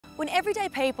When everyday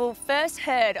people first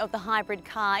heard of the hybrid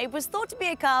car, it was thought to be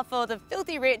a car for the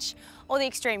filthy rich or the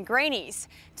extreme greenies.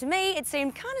 To me, it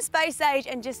seemed kind of space age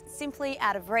and just simply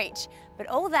out of reach. But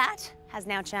all that has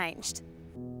now changed.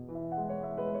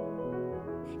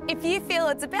 If you feel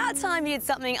it's about time you did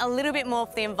something a little bit more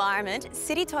for the environment,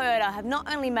 City Toyota have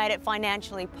not only made it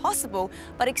financially possible,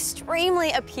 but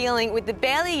extremely appealing with the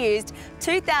barely used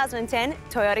 2010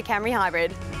 Toyota Camry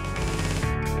Hybrid.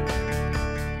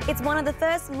 It's one of the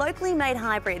first locally made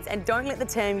hybrids, and don't let the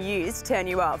term used turn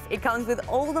you off. It comes with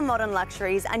all the modern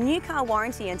luxuries, a new car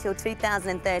warranty until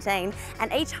 2013,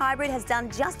 and each hybrid has done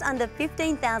just under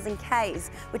 15,000 Ks,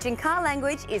 which in car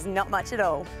language is not much at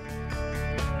all.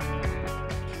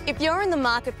 If you're in the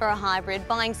market for a hybrid,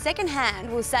 buying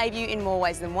second-hand will save you in more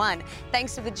ways than one.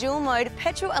 Thanks to the dual-mode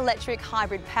petrol-electric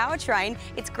hybrid powertrain,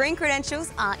 its green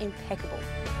credentials are impeccable.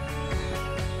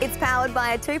 It's powered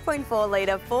by a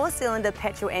 2.4-litre four-cylinder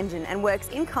petrol engine and works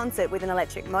in concert with an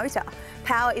electric motor.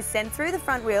 Power is sent through the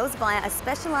front wheels via a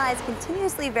specialised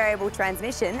continuously variable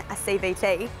transmission, a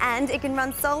CVT, and it can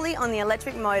run solely on the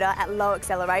electric motor at low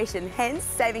acceleration, hence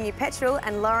saving you petrol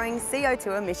and lowering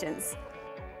CO2 emissions.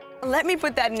 Let me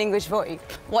put that in English for you.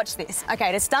 Watch this.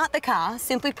 Okay, to start the car,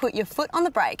 simply put your foot on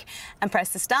the brake and press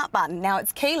the start button. Now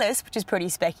it's keyless, which is pretty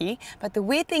specky, but the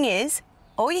weird thing is,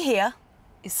 all you hear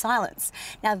is silence.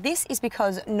 Now this is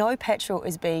because no petrol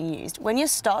is being used. When you're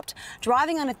stopped,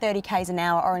 driving under 30 k's an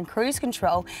hour or in cruise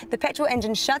control, the petrol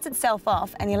engine shuts itself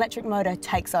off and the electric motor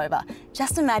takes over.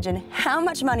 Just imagine how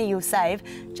much money you'll save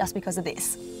just because of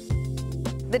this.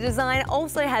 The design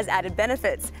also has added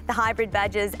benefits. The hybrid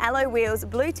badges, alloy wheels,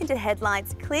 blue tinted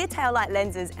headlights, clear taillight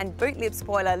lenses and boot lip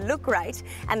spoiler look great,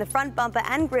 and the front bumper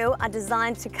and grille are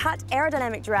designed to cut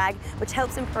aerodynamic drag, which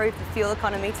helps improve the fuel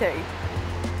economy too.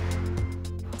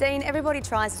 Dean, everybody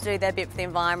tries to do their bit for the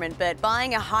environment, but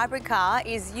buying a hybrid car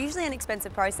is usually an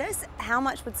expensive process. How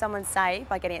much would someone save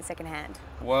by getting it second-hand?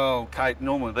 Well, Kate,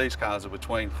 normally these cars are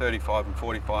between $35,000 and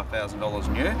 $45,000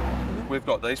 new. We've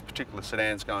got these particular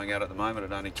sedans going out at the moment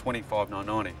at only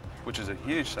 $25,990, which is a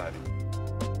huge saving.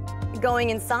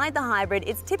 Going inside the hybrid,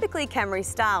 it's typically Camry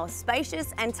style,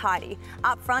 spacious and tidy.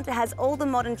 Up front, it has all the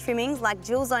modern trimmings like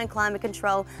dual zone climate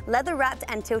control, leather wrapped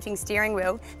and tilting steering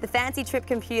wheel, the fancy trip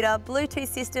computer, Bluetooth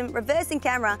system, reversing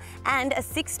camera, and a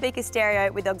 6-speaker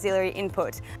stereo with auxiliary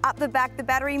input. Up the back, the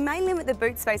battery may limit the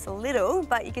boot space a little,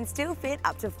 but you can still fit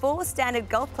up to 4 standard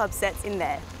golf club sets in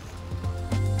there.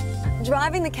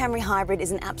 Driving the Camry Hybrid is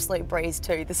an absolute breeze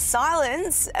too. The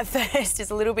silence at first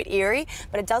is a little bit eerie,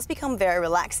 but it does become very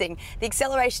relaxing. The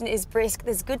acceleration is brisk,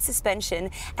 there's good suspension,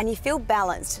 and you feel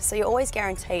balanced, so you're always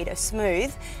guaranteed a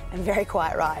smooth and very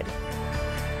quiet ride.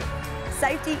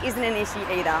 Safety isn't an issue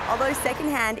either. Although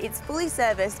second-hand, it's fully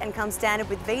serviced and comes standard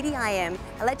with VDIM,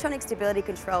 electronic stability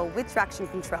control with traction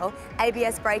control,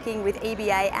 ABS braking with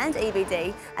EBA and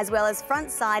EBD, as well as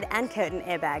front, side and curtain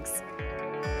airbags.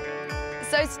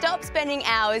 So stop spending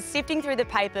hours sifting through the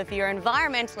paper for your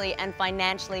environmentally and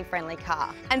financially friendly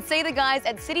car. And see the guys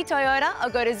at City Toyota or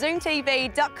go to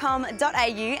zoomtv.com.au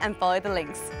and follow the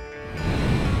links.